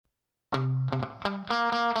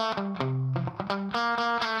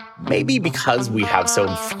Maybe because we have so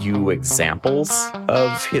few examples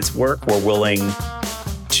of his work, we're willing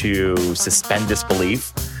to suspend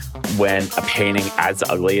disbelief when a painting as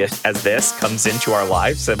ugly as this comes into our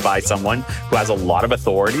lives and by someone who has a lot of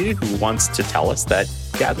authority, who wants to tell us that,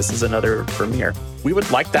 yeah, this is another Vermeer. We would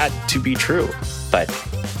like that to be true. But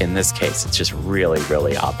in this case, it's just really,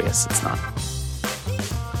 really obvious it's not.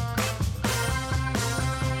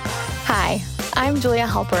 Hi, I'm Julia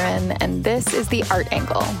Halperin, and this is The Art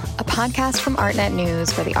Angle, a podcast from Artnet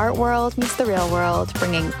News where the art world meets the real world,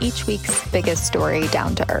 bringing each week's biggest story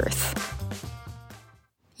down to earth.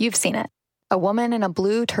 You've seen it. A woman in a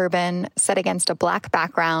blue turban set against a black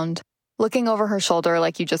background, looking over her shoulder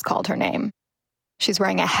like you just called her name. She's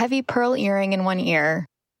wearing a heavy pearl earring in one ear,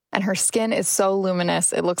 and her skin is so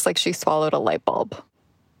luminous it looks like she swallowed a light bulb.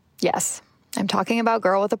 Yes, I'm talking about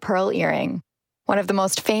Girl with a Pearl Earring, one of the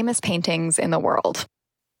most famous paintings in the world.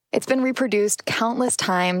 It's been reproduced countless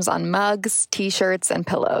times on mugs, t-shirts, and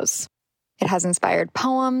pillows. It has inspired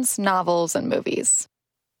poems, novels, and movies.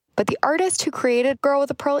 But the artist who created Girl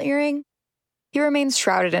with a Pearl Earring, he remains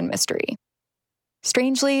shrouded in mystery.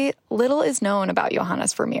 Strangely, little is known about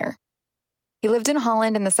Johannes Vermeer. He lived in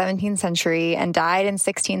Holland in the 17th century and died in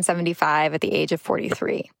 1675 at the age of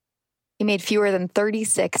 43. He made fewer than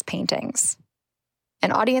 36 paintings.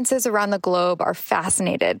 And audiences around the globe are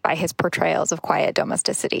fascinated by his portrayals of quiet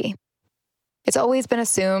domesticity. It's always been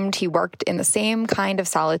assumed he worked in the same kind of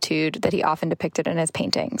solitude that he often depicted in his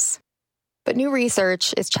paintings. But new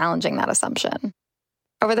research is challenging that assumption.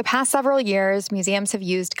 Over the past several years, museums have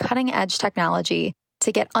used cutting-edge technology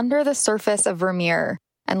to get under the surface of Vermeer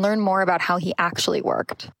and learn more about how he actually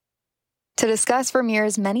worked. To discuss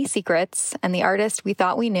Vermeer's many secrets and the artist we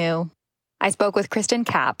thought we knew, I spoke with Kriston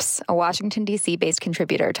Capps, a Washington, D.C.-based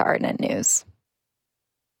contributor to Artnet News.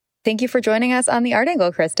 Thank you for joining us on The Art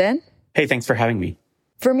Angle, Kriston. Hey, thanks for having me.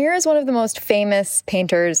 Vermeer is one of the most famous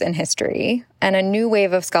painters in history, and a new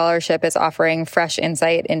wave of scholarship is offering fresh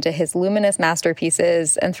insight into his luminous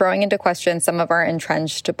masterpieces and throwing into question some of our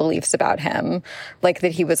entrenched beliefs about him, like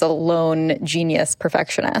that he was a lone genius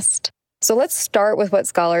perfectionist. So let's start with what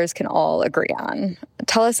scholars can all agree on.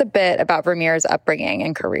 Tell us a bit about Vermeer's upbringing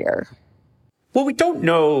and career. Well, we don't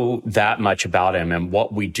know that much about him, and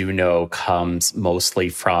what we do know comes mostly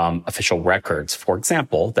from official records. For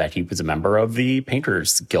example, that he was a member of the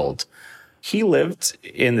Painters Guild. He lived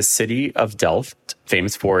in the city of Delft,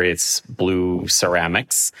 famous for its blue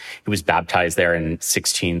ceramics. He was baptized there in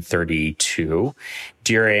 1632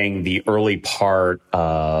 during the early part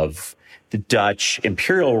of the Dutch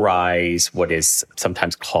imperial rise, what is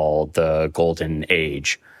sometimes called the Golden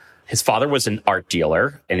Age. His father was an art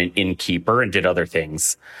dealer and an innkeeper and did other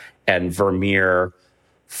things. And Vermeer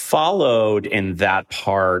followed in that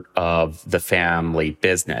part of the family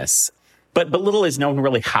business. But little is known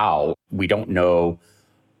really how. We don't know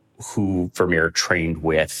who Vermeer trained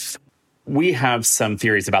with. We have some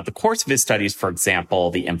theories about the course of his studies, for example,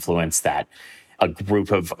 the influence that a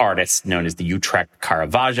group of artists known as the Utrecht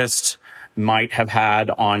Caravaggist might have had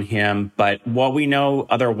on him. But what we know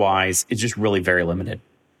otherwise is just really very limited.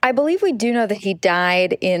 I believe we do know that he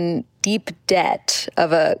died in deep debt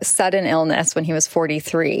of a sudden illness when he was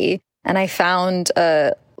 43. And I found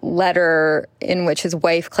a letter in which his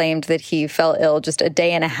wife claimed that he fell ill just a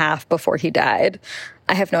day and a half before he died.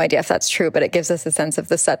 I have no idea if that's true, but it gives us a sense of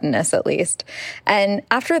the suddenness at least. And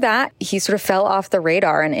after that, he sort of fell off the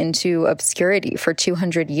radar and into obscurity for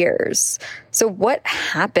 200 years. So what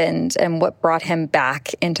happened and what brought him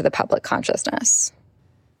back into the public consciousness?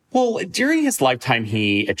 Well, during his lifetime,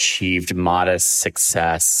 he achieved modest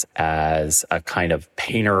success as a kind of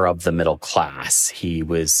painter of the middle class. He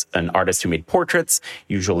was an artist who made portraits,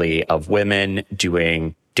 usually of women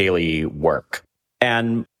doing daily work.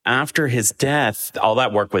 And after his death, all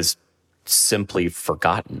that work was simply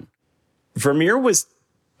forgotten. Vermeer was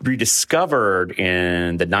rediscovered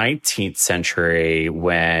in the 19th century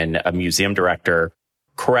when a museum director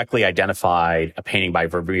correctly identified a painting by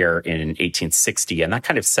Vermeer in 1860. And that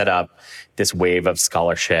kind of set up this wave of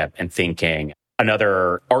scholarship and thinking.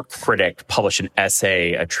 Another art critic published an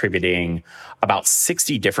essay attributing about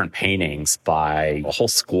 60 different paintings by a whole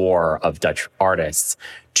score of Dutch artists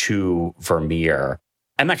to Vermeer.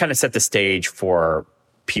 And that kind of set the stage for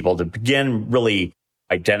people to begin really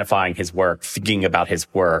identifying his work, thinking about his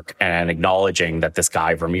work, and acknowledging that this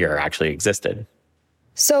guy Vermeer actually existed.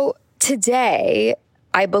 So today,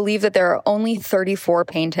 I believe that there are only 34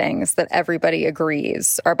 paintings that everybody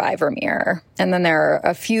agrees are by Vermeer. And then there are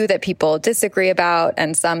a few that people disagree about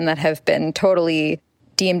and some that have been totally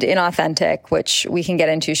deemed inauthentic, which we can get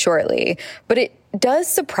into shortly. But it does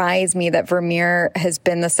surprise me that Vermeer has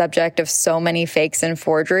been the subject of so many fakes and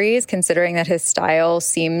forgeries, considering that his style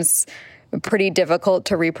seems pretty difficult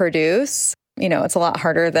to reproduce. You know, it's a lot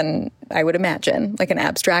harder than I would imagine, like an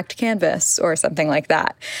abstract canvas or something like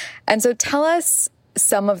that. And so tell us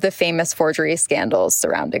some of the famous forgery scandals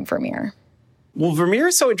surrounding Vermeer. Well, Vermeer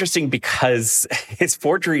is so interesting because his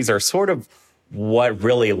forgeries are sort of what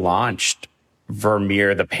really launched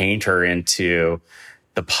Vermeer, the painter, into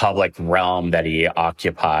the public realm that he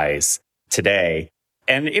occupies today.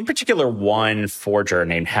 And in particular, one forger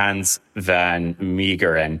named Hans van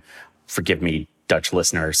Meegeren, forgive me, Dutch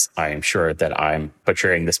listeners, I am sure that I'm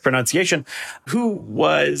butchering this pronunciation, who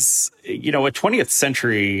was, a 20th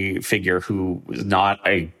century figure who was not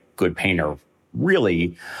a good painter,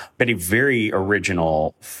 really, but a very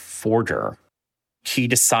original forger. He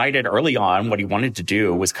decided early on what he wanted to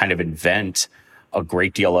do was kind of invent a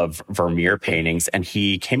great deal of Vermeer paintings, and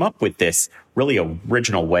he came up with this really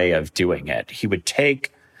original way of doing it. He would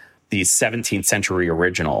take these 17th century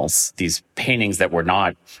originals, these paintings that were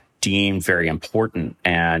not deemed very important,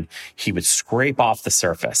 and he would scrape off the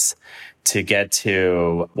surface to get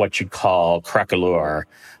to what you'd call craquelure,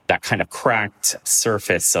 that kind of cracked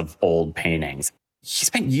surface of old paintings. He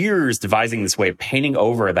spent years devising this way of painting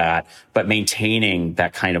over that, but maintaining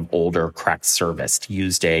that kind of older cracked surface. He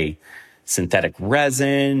used a synthetic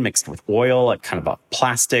resin mixed with oil, a kind of a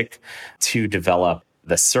plastic, to develop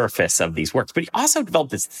the surface of these works. But he also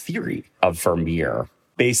developed this theory of Vermeer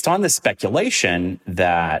based on the speculation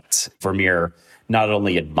that Vermeer not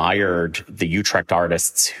only admired the Utrecht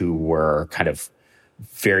artists who were kind of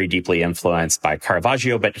very deeply influenced by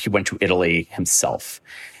Caravaggio, but he went to Italy himself.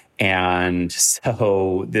 And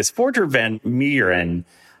so this forger Van Meegeren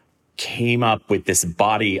came up with this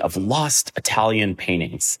body of lost Italian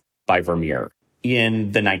paintings by Vermeer.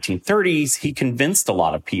 In the 1930s, he convinced a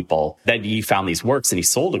lot of people that he found these works, and he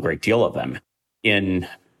sold a great deal of them. In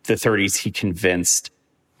the 30s, he convinced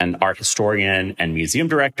an art historian and museum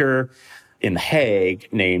director in The Hague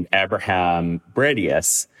named Abraham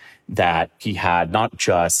Bredius that he had not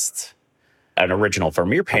just an original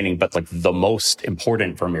Vermeer painting, but like the most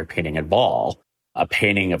important Vermeer painting of all, a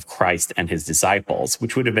painting of Christ and his disciples,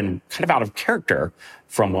 which would have been kind of out of character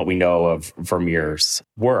from what we know of Vermeer's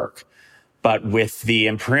work. But with the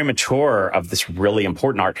imprimatur of this really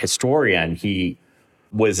important art historian, he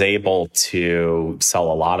was able to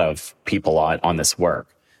sell a lot of people on this work.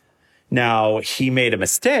 Now, he made a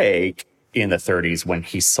mistake in the 30s when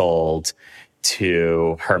he sold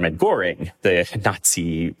to Hermann Göring, the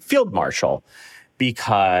Nazi field marshal,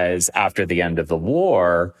 because after the end of the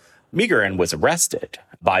war, Meegeren was arrested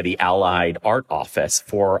by the Allied Art Office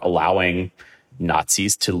for allowing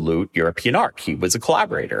Nazis to loot European art. He was a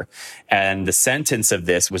collaborator. And the sentence of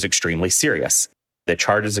this was extremely serious. The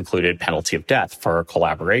charges included penalty of death for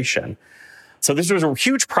collaboration. So this was a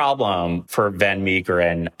huge problem for Van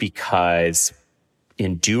Meegeren because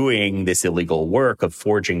in doing this illegal work of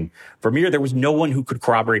forging Vermeer, there was no one who could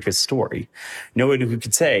corroborate his story. No one who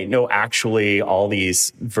could say, no, actually, all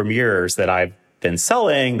these Vermeers that I've been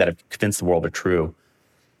selling, that have convinced the world are true,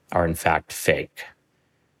 are in fact fake.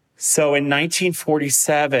 So in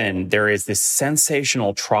 1947, there is this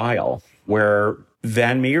sensational trial where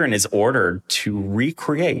Van Meegeren is ordered to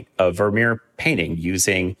recreate a Vermeer painting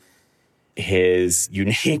using his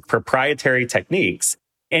unique proprietary techniques.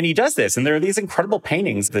 And he does this, and there are these incredible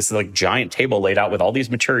paintings, this like giant table laid out with all these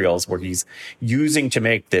materials where he's using to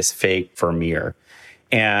make this fake Vermeer.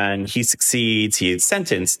 And he succeeds, he is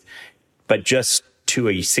sentenced, but just to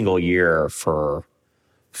a single year for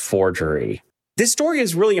forgery. This story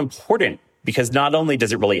is really important because not only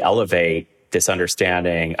does it really elevate this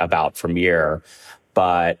understanding about Vermeer,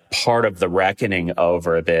 but part of the reckoning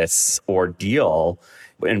over this ordeal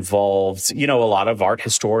involves, a lot of art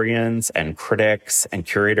historians and critics and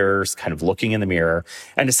curators kind of looking in the mirror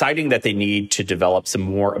and deciding that they need to develop some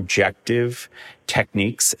more objective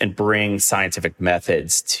techniques and bring scientific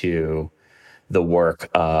methods to the work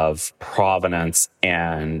of provenance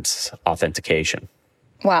and authentication.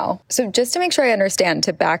 Wow. So just to make sure I understand,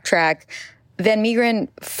 to backtrack, Van Meegeren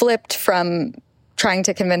flipped from trying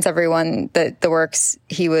to convince everyone that the works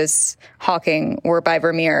he was hawking were by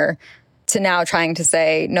Vermeer to now trying to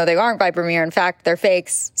say, no, they aren't by Vermeer. In fact, they're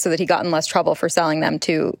fakes, so that he got in less trouble for selling them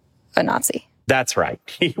to a Nazi. That's right.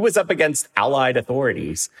 He was up against Allied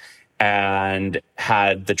authorities and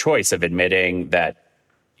had the choice of admitting that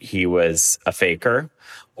he was a faker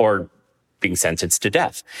or being sentenced to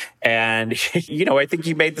death. And, I think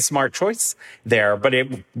he made the smart choice there, but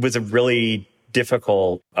it was a really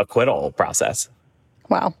difficult acquittal process.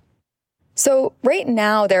 Wow. So right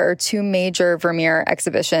now, there are two major Vermeer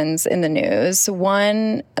exhibitions in the news.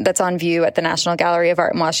 One that's on view at the National Gallery of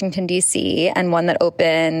Art in Washington, D.C., and one that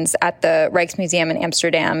opens at the Rijksmuseum in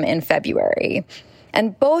Amsterdam in February.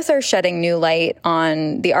 And both are shedding new light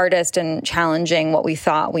on the artist and challenging what we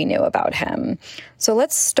thought we knew about him. So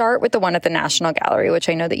let's start with the one at the National Gallery, which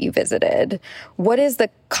I know that you visited. What is the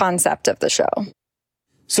concept of the show?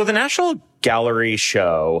 So the National Gallery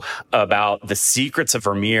show about the secrets of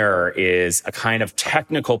Vermeer is a kind of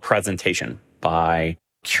technical presentation by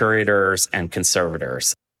curators and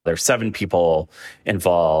conservators. There's 7 people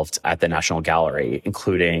involved at the National Gallery,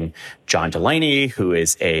 including John Delaney, who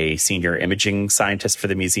is a senior imaging scientist for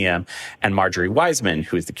the museum, and Marjorie Wiseman,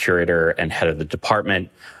 who is the curator and head of the Department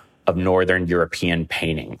of Northern European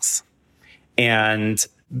Paintings. And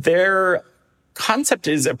their concept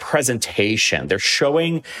is a presentation. They're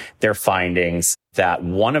showing their findings that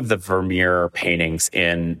one of the Vermeer paintings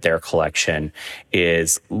in their collection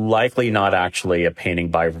is likely not actually a painting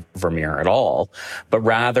by Vermeer at all, but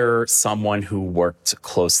rather someone who worked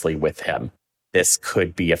closely with him. This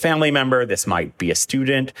could be a family member. This might be a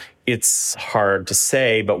student. It's hard to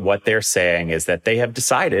say, but what they're saying is that they have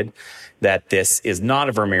decided that this is not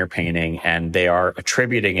a Vermeer painting, and they are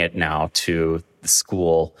attributing it now to the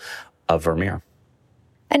school of Vermeer.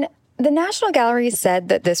 And the National Gallery said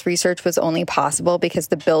that this research was only possible because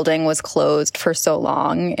the building was closed for so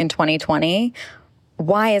long in 2020.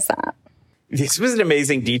 Why is that? This was an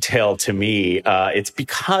amazing detail to me. It's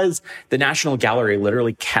because the National Gallery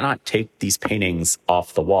literally cannot take these paintings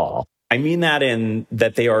off the wall. I mean that in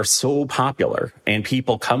that they are so popular, and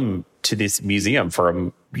people come to this museum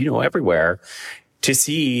from, everywhere to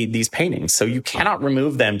see these paintings. So you cannot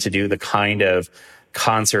remove them to do the kind of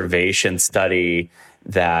conservation study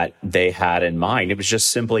that they had in mind. It was just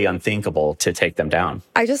simply unthinkable to take them down.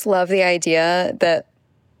 I just love the idea that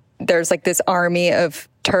there's like this army of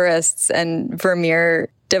tourists and Vermeer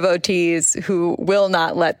devotees who will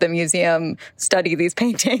not let the museum study these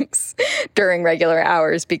paintings during regular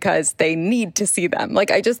hours because they need to see them. Like,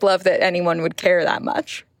 I just love that anyone would care that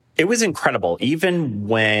much. It was incredible. Even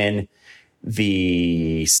when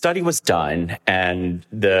the study was done and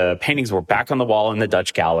the paintings were back on the wall in the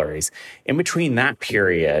Dutch galleries, in between that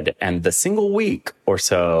period and the single week or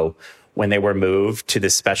so when they were moved to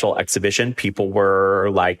this special exhibition, people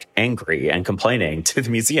were angry and complaining to the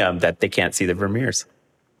museum that they can't see the Vermeers.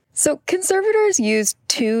 So conservators used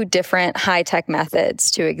 2 different high-tech methods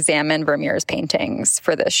to examine Vermeer's paintings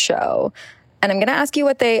for this show. And I'm going to ask you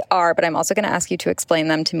what they are, but I'm also going to ask you to explain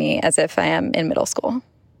them to me as if I am in middle school.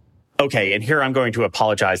 Okay, and here I'm going to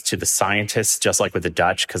apologize to the scientists, just like with the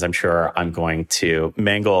Dutch, because I'm sure I'm going to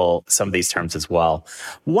mangle some of these terms as well.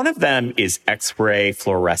 One of them is X-ray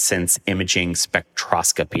fluorescence imaging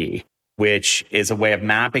spectroscopy, which is a way of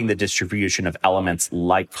mapping the distribution of elements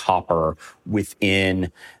like copper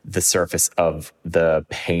within the surface of the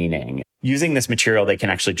painting. Using this material, they can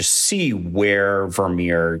actually just see where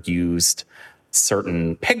Vermeer used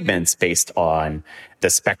certain pigments based on the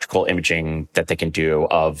spectral imaging that they can do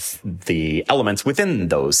of the elements within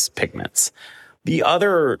those pigments. The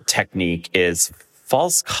other technique is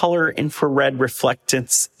false color infrared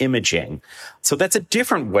reflectance imaging. So that's a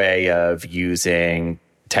different way of using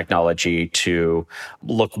technology to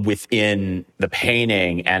look within the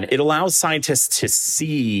painting, and it allows scientists to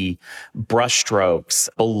see brushstrokes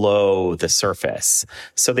below the surface.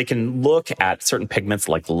 So they can look at certain pigments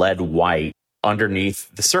like lead white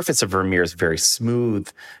underneath the surface of Vermeer's very smooth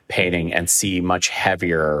painting and see much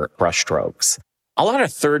heavier brushstrokes. A lot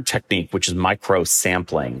of third technique, which is micro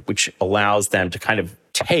sampling, which allows them to kind of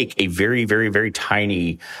take a very, very, very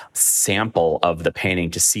tiny sample of the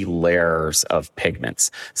painting to see layers of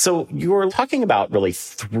pigments. So you're talking about really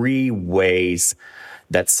 3 ways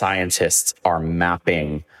that scientists are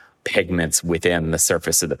mapping pigments within the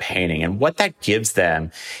surface of the painting. And what that gives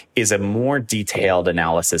them is a more detailed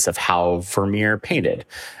analysis of how Vermeer painted,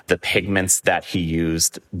 the pigments that he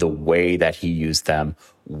used, the way that he used them,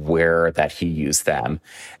 where that he used them.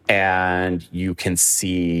 And you can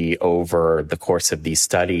see over the course of these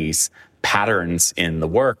studies patterns in the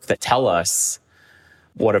work that tell us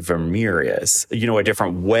what a Vermeer is, a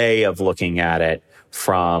different way of looking at it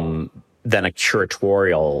than a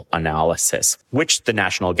curatorial analysis, which the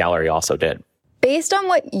National Gallery also did. Based on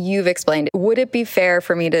what you've explained, would it be fair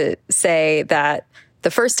for me to say that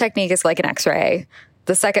the first technique is like an X-ray,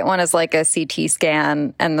 the second one is like a CT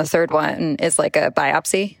scan, and the third one is like a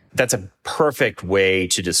biopsy? That's a perfect way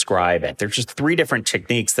to describe it. There's just 3 different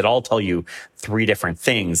techniques that all tell you 3 different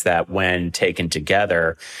things that, when taken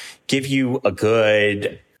together, give you a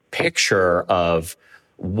good picture of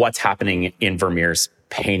what's happening in Vermeer's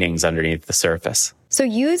paintings underneath the surface. So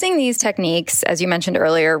using these techniques, as you mentioned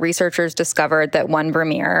earlier, researchers discovered that one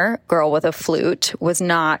Vermeer, Girl with a Flute, was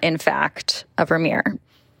not, in fact, a Vermeer.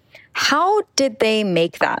 How did they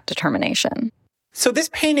make that determination? So this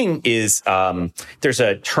painting is, there's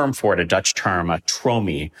a term for it, a Dutch term, a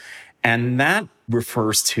tromie, and that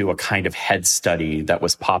refers to a kind of head study that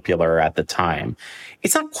was popular at the time.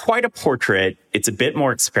 It's not quite a portrait. It's a bit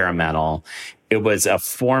more experimental. It was a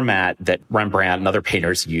format that Rembrandt and other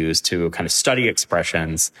painters used to kind of study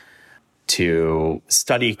expressions, to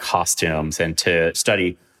study costumes, and to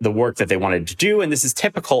study the work that they wanted to do. And this is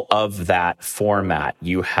typical of that format.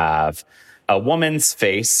 You have a woman's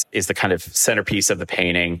face is the kind of centerpiece of the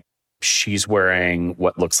painting. She's wearing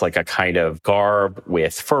what looks like a kind of garb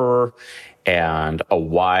with fur and a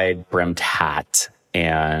wide-brimmed hat,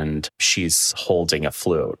 and she's holding a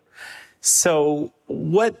flute. So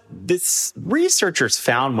what this researchers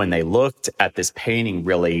found when they looked at this painting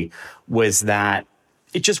really was that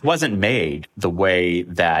it just wasn't made the way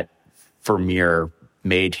that Vermeer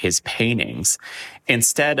made his paintings.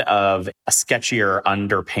 Instead of a sketchier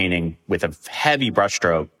underpainting with a heavy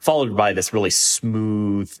brushstroke, followed by this really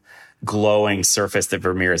smooth, glowing surface that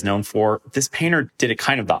Vermeer is known for, this painter did it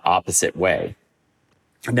kind of the opposite way.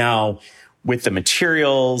 Now, with the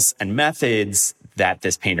materials and methods that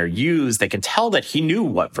this painter used, they can tell that he knew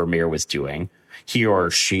what Vermeer was doing. He or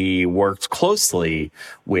she worked closely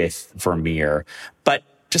with Vermeer, but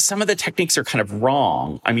just some of the techniques are kind of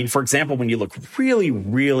wrong. I mean, for example, when you look really,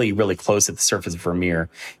 really, really close at the surface of Vermeer,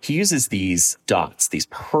 he uses these dots, these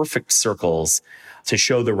perfect circles to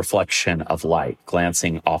show the reflection of light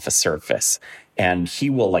glancing off a surface. And he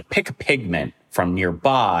will like pick a pigment from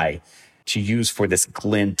nearby to use for this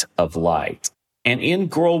glint of light. And in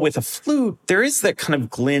Girl with a Flute, there is that kind of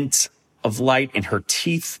glint of light in her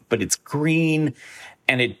teeth, but it's green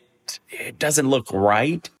and it doesn't look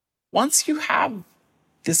right. Once you have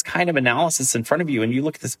this kind of analysis in front of you and you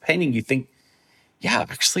look at this painting, you think, yeah,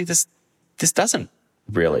 actually this doesn't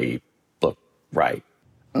really look right.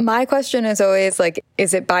 My question is always like,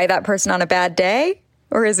 is it by that person on a bad day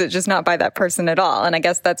or is it just not by that person at all? And I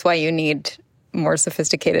guess that's why you need more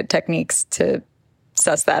sophisticated techniques to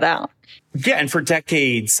suss that out. Yeah, and for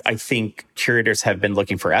decades, I think curators have been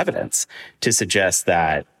looking for evidence to suggest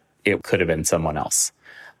that it could have been someone else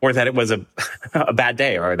or that it was a bad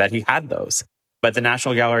day or that he had those. But the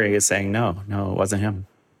National Gallery is saying, no, it wasn't him.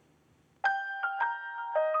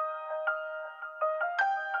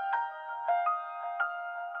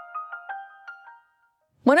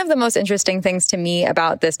 One of the most interesting things to me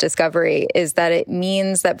about this discovery is that it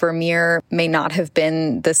means that Vermeer may not have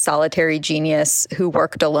been the solitary genius who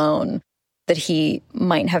worked alone, that he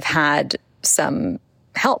might have had some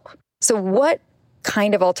help. So what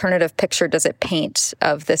kind of alternative picture does it paint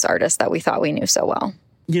of this artist that we thought we knew so well?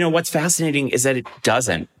 You know, what's fascinating is that it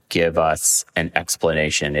doesn't give us an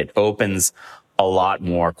explanation. It opens a lot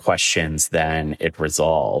more questions than it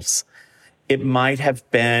resolves. It might have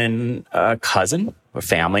been a cousin, a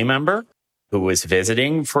family member who was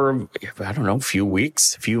visiting for, I don't know, a few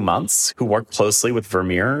weeks, a few months, who worked closely with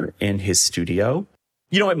Vermeer in his studio.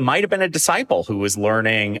 You know, it might have been a disciple who was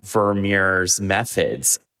learning Vermeer's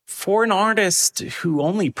methods. For an artist who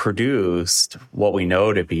only produced what we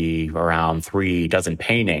know to be around 3 dozen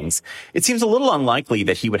paintings, it seems a little unlikely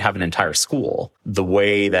that he would have an entire school the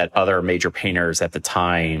way that other major painters at the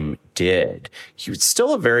time did. He was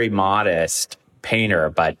still a very modest painter,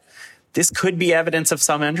 but this could be evidence of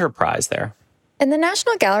some enterprise there. And the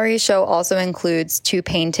National Gallery show also includes 2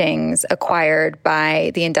 paintings acquired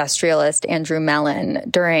by the industrialist Andrew Mellon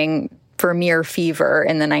during Vermeer fever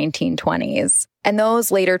in the 1920s. And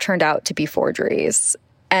those later turned out to be forgeries.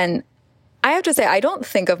 And I have to say, I don't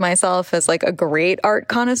think of myself as like a great art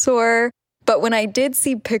connoisseur, but when I did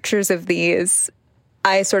see pictures of these,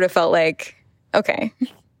 I sort of felt like, okay,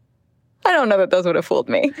 I don't know that those would have fooled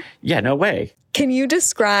me. Yeah, no way. Can you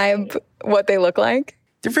describe what they look like?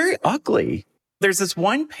 They're very ugly. There's this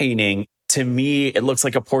one painting, to me, it looks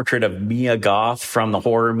like a portrait of Mia Goth from the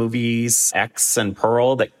horror movies X and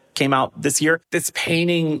Pearl that came out this year. This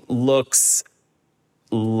painting looks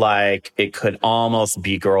like it could almost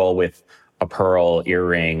be Girl with a Pearl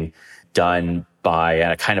earring done by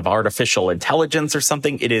a kind of artificial intelligence or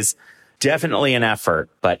something. It is definitely an effort,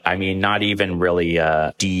 but I mean, not even really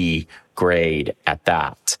a D grade at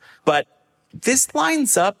that. But this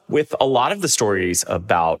lines up with a lot of the stories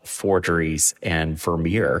about forgeries and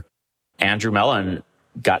Vermeer. Andrew Mellon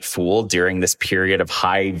got fooled during this period of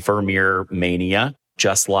high Vermeer mania,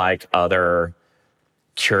 just like other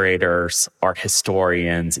curators, art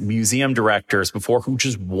historians, museum directors before who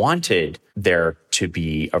just wanted there to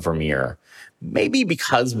be a Vermeer. Maybe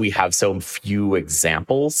because we have so few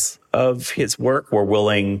examples of his work, we're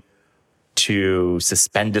willing to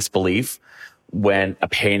suspend disbelief when a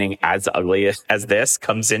painting as ugly as this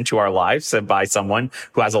comes into our lives by someone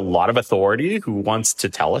who has a lot of authority, who wants to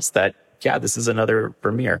tell us that, yeah, this is another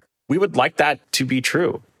Vermeer. We would like that to be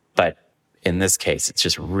true. But in this case, it's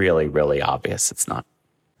just really, really obvious it's not.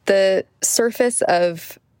 The surface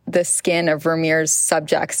of the skin of Vermeer's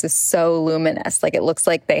subjects is so luminous. Like, it looks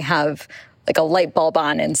like they have like a light bulb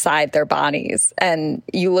on inside their bodies. And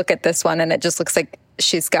you look at this one and it just looks like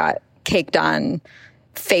she's got caked on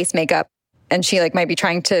face makeup and she like might be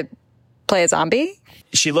trying to play a zombie.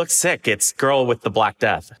 She looks sick. It's Girl with the Black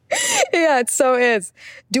Death. Yeah, it so is.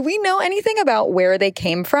 Do we know anything about where they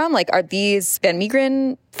came from? Like, are these Van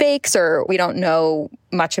Meegeren fakes, or we don't know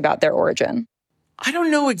much about their origin? I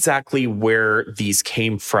don't know exactly where these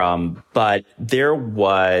came from, but there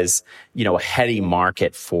was, a heady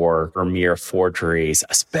market for Vermeer forgeries,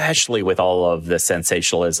 especially with all of the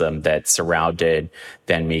sensationalism that surrounded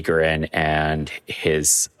Van Meegeren and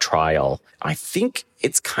his trial. I think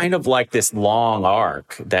it's kind of like this long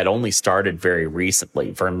arc that only started very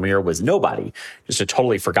recently. Vermeer was nobody, just a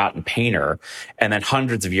totally forgotten painter. And then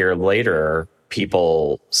hundreds of years later,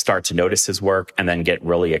 people start to notice his work and then get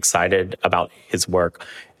really excited about his work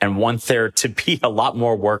and want there to be a lot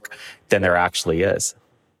more work than there actually is.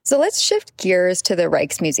 So let's shift gears to the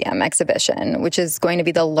Rijksmuseum exhibition, which is going to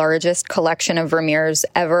be the largest collection of Vermeers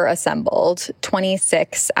ever assembled,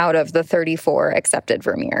 26 out of the 34 accepted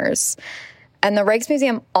Vermeers. And the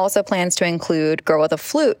Rijksmuseum also plans to include Girl with a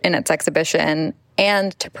Flute in its exhibition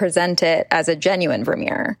and to present it as a genuine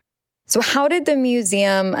Vermeer. So how did the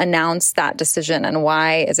museum announce that decision, and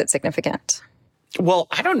why is it significant? Well,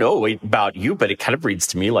 I don't know about you, but it kind of reads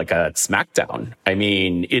to me like a smackdown. I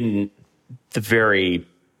mean, in the very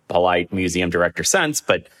polite museum director sense,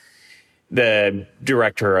 but the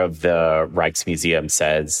director of the Rijksmuseum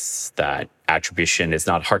says that attribution is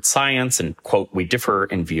not hard science and, quote, we differ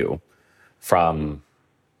in view from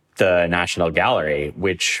the National Gallery,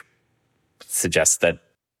 which suggests that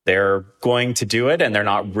they're going to do it and they're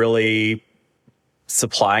not really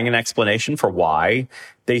supplying an explanation for why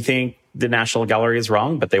they think the National Gallery is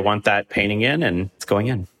wrong, but they want that painting in and it's going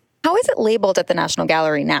in. How is it labeled at the National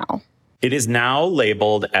Gallery now? It is now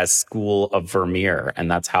labeled as School of Vermeer, and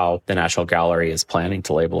that's how the National Gallery is planning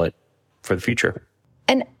to label it for the future.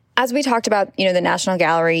 And as we talked about, the National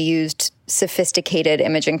Gallery used sophisticated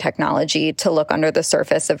imaging technology to look under the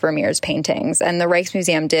surface of Vermeer's paintings, and the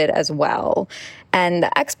Rijksmuseum did as well. And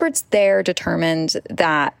the experts there determined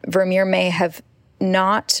that Vermeer may have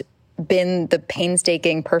not been the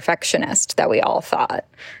painstaking perfectionist that we all thought.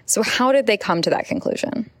 So how did they come to that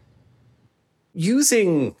conclusion?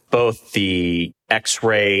 Using both the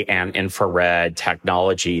X-ray and infrared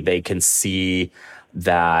technology, they can see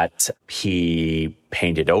that he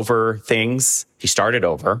painted over things. He started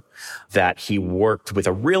over, that he worked with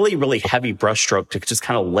a really, really heavy brushstroke to just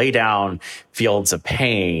kind of lay down fields of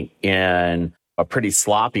paint in a pretty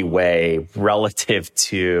sloppy way relative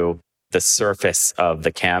to the surface of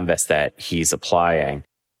the canvas that he's applying.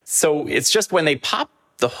 So it's just when they pop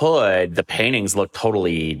the hood, the paintings look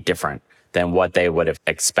totally different than what they would have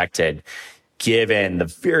expected, given the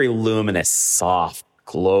very luminous, soft,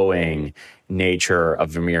 glowing nature of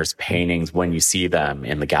Vermeer's paintings when you see them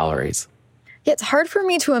in the galleries. Yeah, it's hard for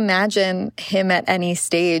me to imagine him at any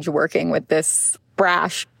stage working with this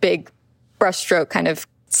brash, big brushstroke, kind of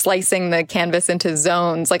slicing the canvas into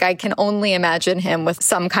zones. Like, I can only imagine him with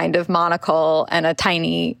some kind of monocle and a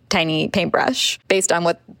tiny, tiny paintbrush based on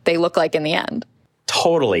what they look like in the end.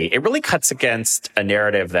 Totally. It really cuts against a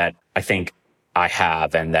narrative that I think I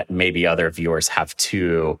have, and that maybe other viewers have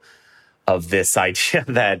too, of this idea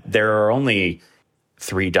that there are only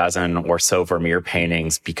 36 or so Vermeer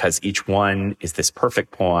paintings because each one is this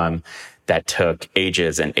perfect poem that took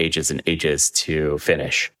ages and ages and ages to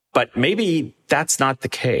finish. But maybe that's not the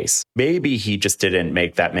case. Maybe he just didn't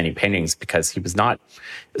make that many paintings because he was not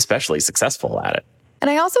especially successful at it. And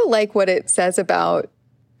I also like what it says about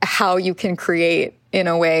how you can create in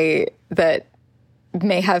a way that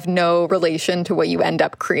may have no relation to what you end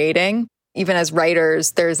up creating. Even as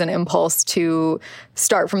writers, there's an impulse to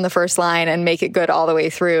start from the first line and make it good all the way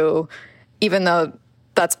through, even though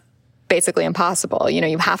that's basically impossible.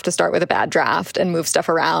 You have to start with a bad draft and move stuff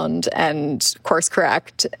around and course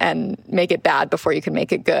correct and make it bad before you can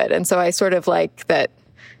make it good. And so I sort of like that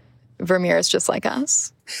Vermeer is just like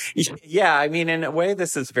us. Yeah, I mean, in a way,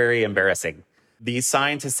 this is very embarrassing. These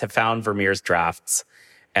scientists have found Vermeer's drafts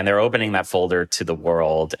and they're opening that folder to the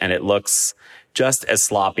world, and it looks just as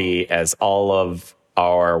sloppy as all of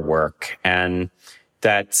our work. And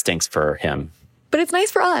that stinks for him. But it's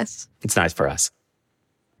nice for us. It's nice for us.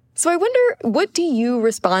 So I wonder, what do you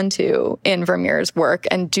respond to in Vermeer's work?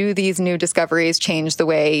 And do these new discoveries change the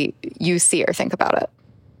way you see or think about it?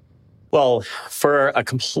 Well, for a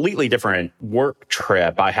completely different work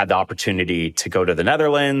trip, I had the opportunity to go to the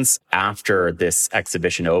Netherlands after this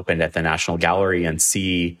exhibition opened at the National Gallery and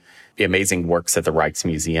see the amazing works at the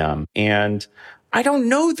Rijksmuseum. And I don't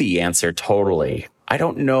know the answer totally. I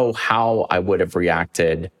don't know how I would have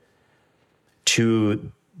reacted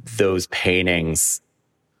to those paintings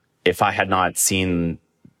if I had not seen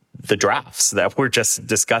the drafts that we're just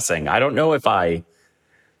discussing. I don't know if I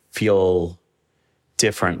feel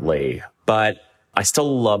differently, but I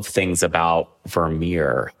still love things about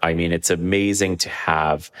Vermeer. I mean, it's amazing to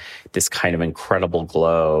have this kind of incredible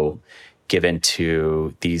glow given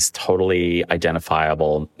to these totally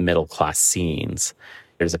identifiable middle-class scenes.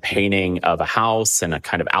 There's a painting of a house in a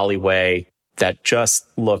kind of alleyway that just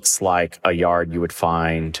looks like a yard you would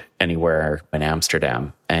find anywhere in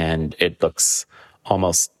Amsterdam. And it looks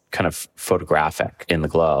almost kind of photographic in the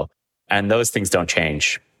glow. And those things don't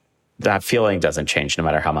change. That feeling doesn't change no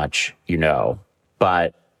matter how much you know.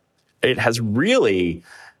 But it has really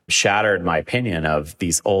shattered my opinion of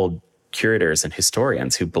these old curators and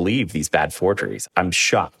historians who believe these bad forgeries. I'm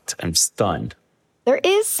shocked. I'm stunned. There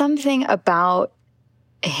is something about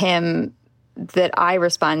him that I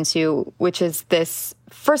respond to, which is this,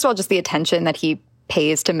 first of all, just the attention that he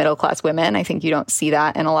pays to middle-class women. I think you don't see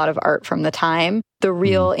that in a lot of art from the time. The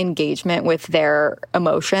real engagement with their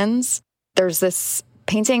emotions. There's this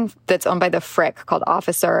painting that's owned by the Frick called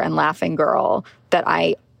Officer and Laughing Girl that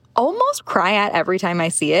I almost cry at every time I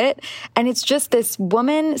see it. And it's just this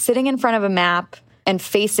woman sitting in front of a map and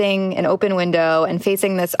facing an open window and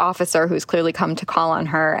facing this officer who's clearly come to call on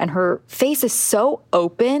her. And her face is so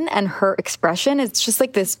open, and her expression, it's just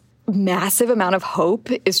like this massive amount of hope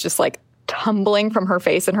is just like tumbling from her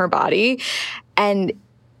face and her body. And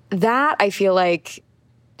that, I feel like,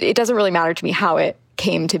 it doesn't really matter to me how it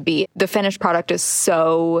came to be. The finished product is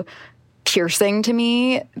so piercing to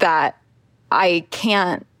me that I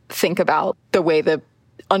can't think about the way the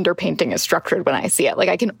underpainting is structured when I see it. Like,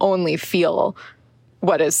 I can only feel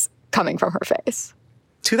what is coming from her face.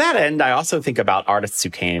 To that end, I also think about artists who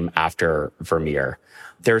came after Vermeer.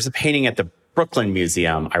 There's a painting at the Brooklyn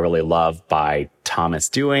Museum I really love by Thomas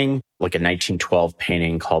Dewing, like a 1912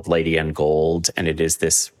 painting called Lady in Gold. And it is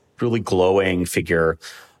this really glowing figure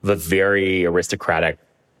of a very aristocratic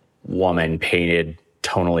woman painted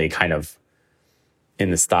tonally kind of in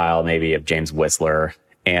the style maybe of James Whistler.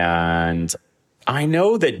 And I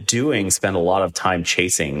know that Dewing spent a lot of time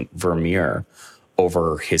chasing Vermeer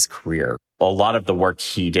over his career. A lot of the work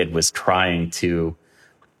he did was trying to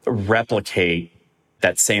replicate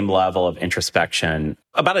that same level of introspection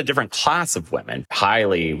about a different class of women,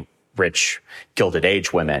 highly rich, Gilded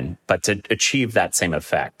Age women, but to achieve that same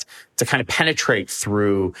effect, to kind of penetrate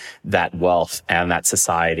through that wealth and that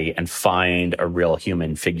society and find a real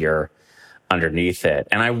human figure underneath it.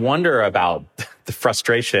 And I wonder about the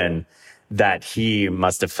frustration that he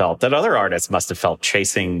must have felt, that other artists must have felt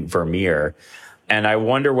chasing Vermeer. And I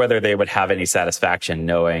wonder whether they would have any satisfaction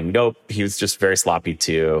knowing, nope, he was just very sloppy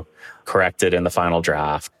too, corrected in the final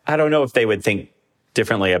draft. I don't know if they would think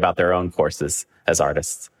differently about their own courses as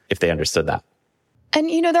artists if they understood that.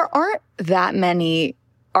 And, you know, there aren't that many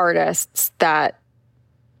artists that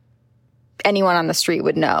anyone on the street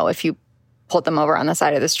would know if you pulled them over on the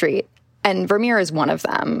side of the street. And Vermeer is one of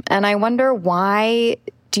them. And I wonder, why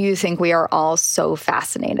do you think we are all so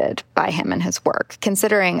fascinated by him and his work,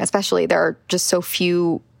 considering especially there are just so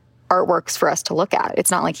few artworks for us to look at?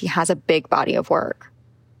 It's not like he has a big body of work.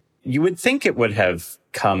 You would think it would have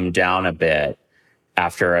come down a bit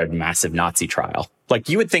after a massive Nazi trial. Like,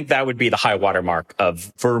 you would think that would be the high watermark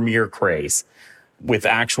of Vermeer craze, with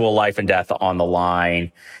actual life and death on the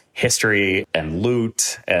line, history and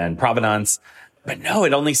loot and provenance. But no,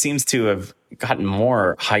 it only seems to have gotten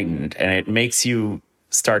more heightened, and it makes you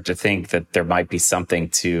start to think that there might be something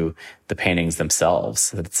to the paintings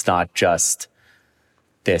themselves, that it's not just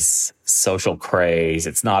this social craze.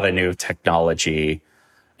 It's not a new technology.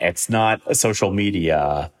 It's not a social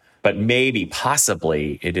media, but maybe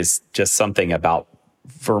possibly it is just something about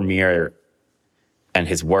Vermeer and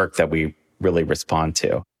his work that we really respond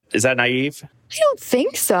to. Is that naive? I don't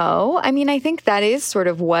think so. I mean, I think that is sort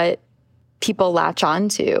of what people latch on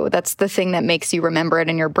to. That's the thing that makes you remember it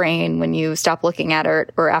in your brain when you stop looking at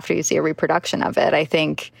it or after you see a reproduction of it. I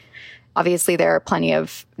think obviously there are plenty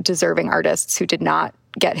of deserving artists who did not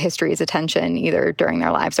get history's attention either during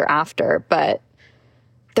their lives or after. But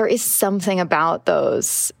there is something about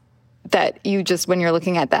those that you just, when you're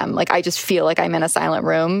looking at them, like, I just feel like I'm in a silent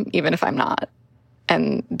room, even if I'm not.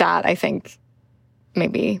 And that, I think,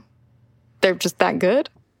 maybe they're just that good.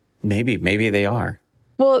 Maybe they are.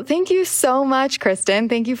 Well, thank you so much, Kriston.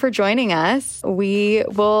 Thank you for joining us. We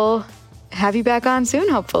will have you back on soon,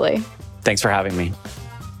 hopefully. Thanks for having me.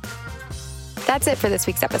 That's it for this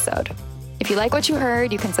week's episode. If you like what you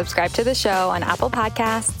heard, you can subscribe to the show on Apple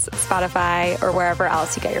Podcasts, Spotify, or wherever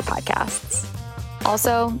else you get your podcasts.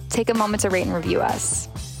 Also, take a moment to rate and review us.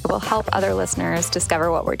 It will help other listeners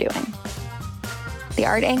discover what we're doing. The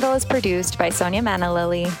Art Angle is produced by Sonia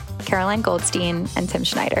Manalili, Caroline Goldstein, and Tim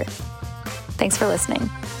Schneider. Thanks for listening.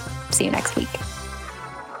 See you next week.